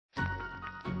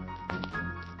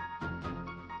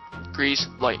Grease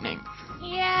lightning.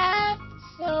 Yeah,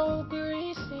 so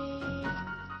greasy.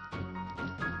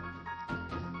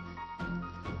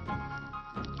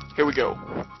 Here we go.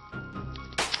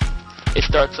 It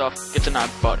starts off, gets a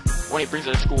knife, but when he brings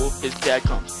it to school, his dad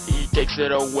comes. He takes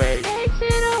it away. Takes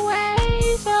it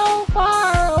away, so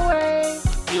far away.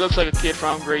 He looks like a kid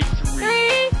from grade 3.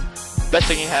 Best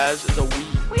thing he has is a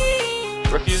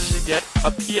Wii. Refuses to get a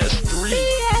PS3.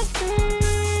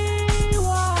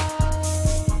 Why?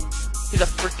 He's a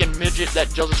freaking midget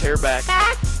that gels his hair back.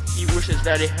 He wishes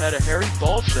that he had a hairy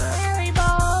ball sack. Hairy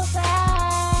ball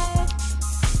sack.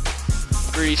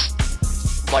 Grease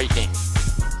lightning.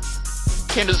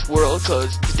 Came to this world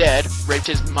because his dad raped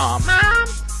his mom.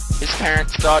 His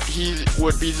parents thought he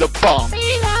would be the bomb.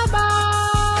 Be the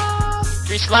bomb.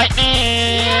 Grease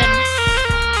lightning. Yeah.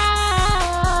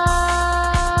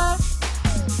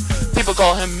 People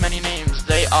call him many names.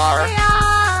 They are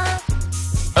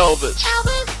Elvis,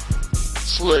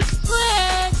 Slick,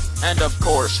 and of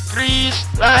course, Grease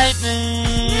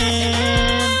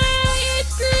lightning.